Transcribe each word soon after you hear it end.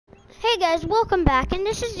Hey guys, welcome back, and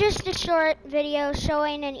this is just a short video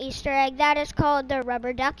showing an Easter egg that is called the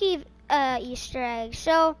Rubber Ducky Easter egg.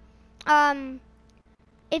 So,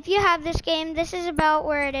 if you have this game, this is about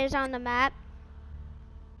where it is on the map.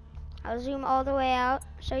 I'll zoom all the way out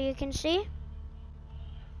so you can see.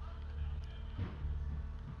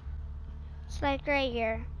 It's like right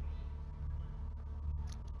here.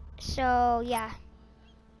 So, yeah.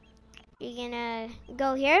 You're gonna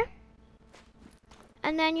go here.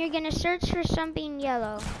 And then you're gonna search for something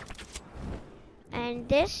yellow. And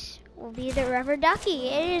this will be the rubber ducky.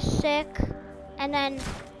 It is sick. And then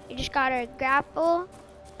you just gotta grapple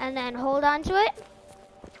and then hold on to it.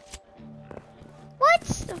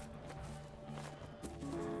 What?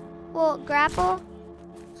 Well, grapple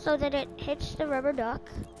so that it hits the rubber duck.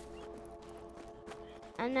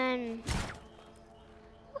 And then,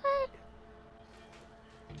 what?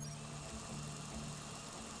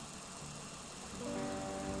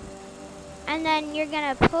 And then you're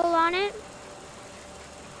gonna pull on it,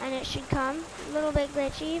 and it should come. A little bit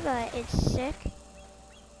glitchy, but it's sick.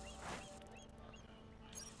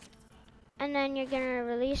 And then you're gonna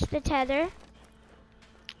release the tether,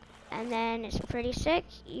 and then it's pretty sick.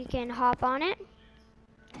 You can hop on it,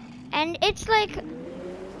 and it's like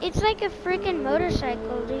a freaking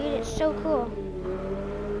motorcycle, dude. It's so cool.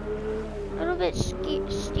 A little bit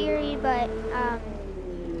steery, but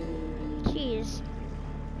jeez.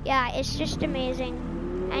 Yeah, it's just amazing.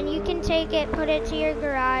 And you can take it, put it to your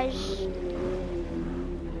garage,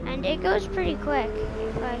 and it goes pretty quick.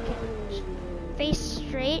 If I can face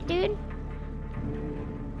straight, dude.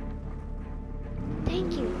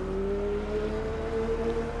 Thank you.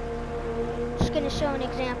 Just gonna show an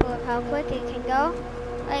example of how quick it can go.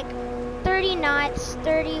 Like 30 knots,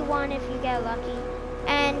 31 if you get lucky.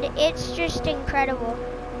 And it's just incredible.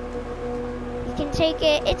 You can take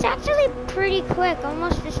it, it's actually pretty quick,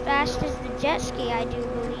 almost as fast as the jet ski, I do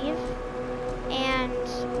believe. And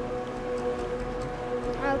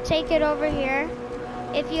I'll take it over here.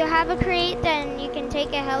 If you have a crate, then you can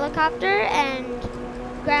take a helicopter and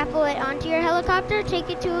grapple it onto your helicopter, take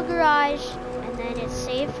it to a garage, and then it's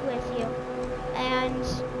safe with you. And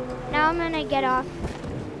now I'm gonna get off.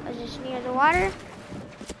 I was just near the water.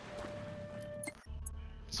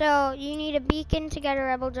 So you need a beacon to get a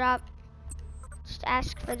rebel drop. Just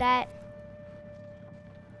ask for that.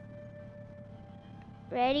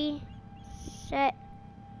 Ready, set,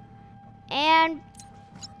 and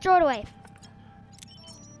throw it away.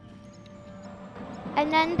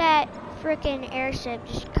 And then that frickin' airship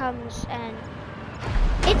just comes and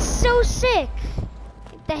it's so sick.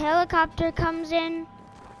 The helicopter comes in,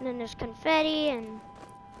 and then there's confetti, and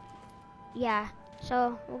yeah.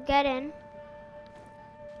 So we'll get in.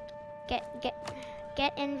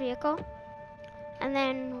 Get in vehicle. And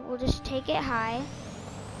then we'll just take it high.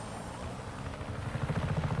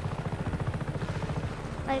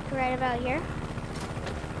 Like right about here.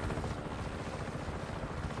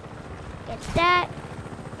 Get that.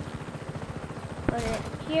 Put it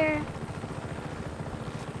here.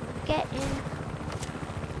 Get in.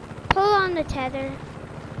 Pull on the tether.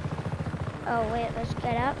 Oh wait, let's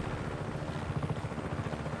get up.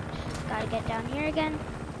 Just gotta get down here again.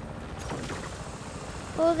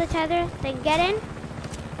 Pull the tether, then get in,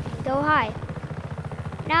 and go high.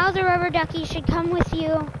 Now the rubber ducky should come with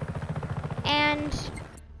you, and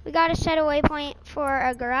we gotta set a waypoint for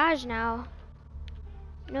a garage now.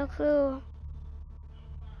 No clue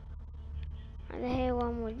where the hay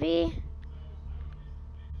one would be.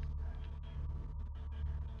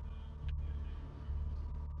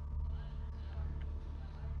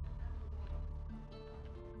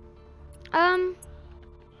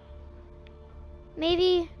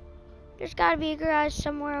 Maybe there's gotta be a garage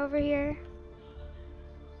somewhere over here.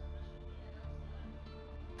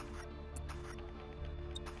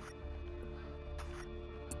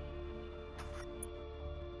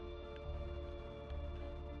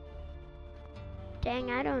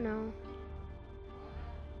 Dang, I don't know.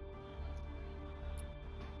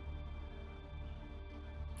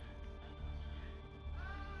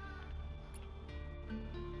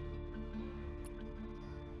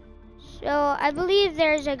 So I believe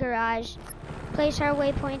there's a garage. Place our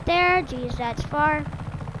waypoint there. Geez, that's far.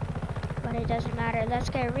 But it doesn't matter. Let's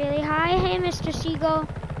get really high. Hey, Mr. Seagull.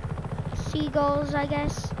 Seagulls, I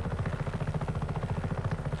guess.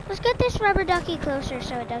 Let's get this rubber ducky closer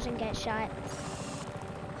so it doesn't get shot.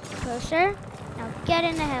 Closer. Now get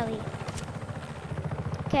in the heli.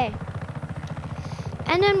 Okay.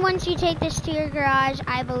 And then once you take this to your garage,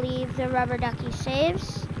 I believe the rubber ducky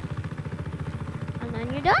saves. And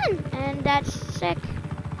then you're done. And that's sick.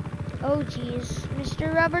 Oh geez,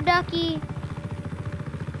 Mr. Rubber Ducky.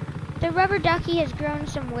 The rubber ducky has grown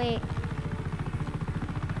some weight.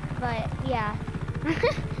 But yeah.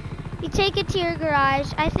 You take it to your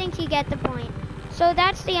garage. I think you get the point. So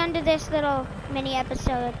that's the end of this little mini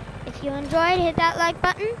episode. If you enjoyed, hit that like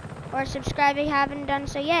button or subscribe if you haven't done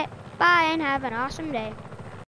so yet. Bye and have an awesome day.